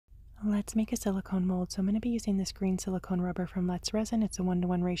Let's make a silicone mold. So I'm going to be using this green silicone rubber from S RESIN. It's a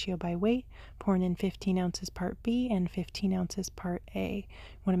 1-to-1 ratio by weight, pouring in 15 ounces part B and 15 ounces part A.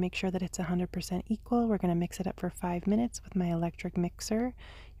 Want to make sure that it's 100% equal. We're going to mix it up for 5 minutes with my electric mixer.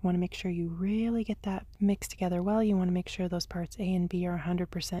 You want to make sure you really get that mixed together well. You want to make sure those parts A and B are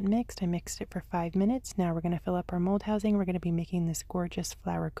 100% mixed. I mixed it for 5 minutes. Now we're going to fill up our mold housing. We're going to be making this gorgeous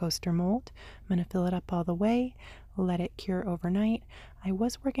flower coaster mold. I'm going to fill it up all the way, let it cure overnight. I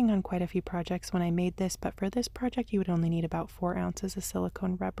was working on quite a few projects when I made this, but for this project you would only need about 4 ounces of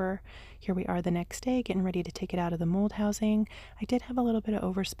silicone rubber. Here we are the next day, getting ready to take it out of the mold housing. I did have a little bit of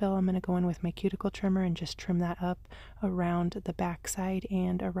overspill. I'm going to go in with my cuticle trimmer and just trim that up around the back side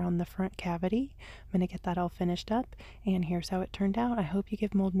and around the front cavity. I'm going to get that all finished up, and here's how it turned out. I hope you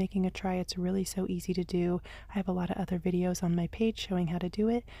give mold making a try. It's really so easy to do. I have a lot of other videos on my page showing how to do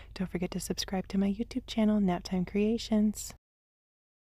it. Don't forget to subscribe to my YouTube channel, Naptime Creations.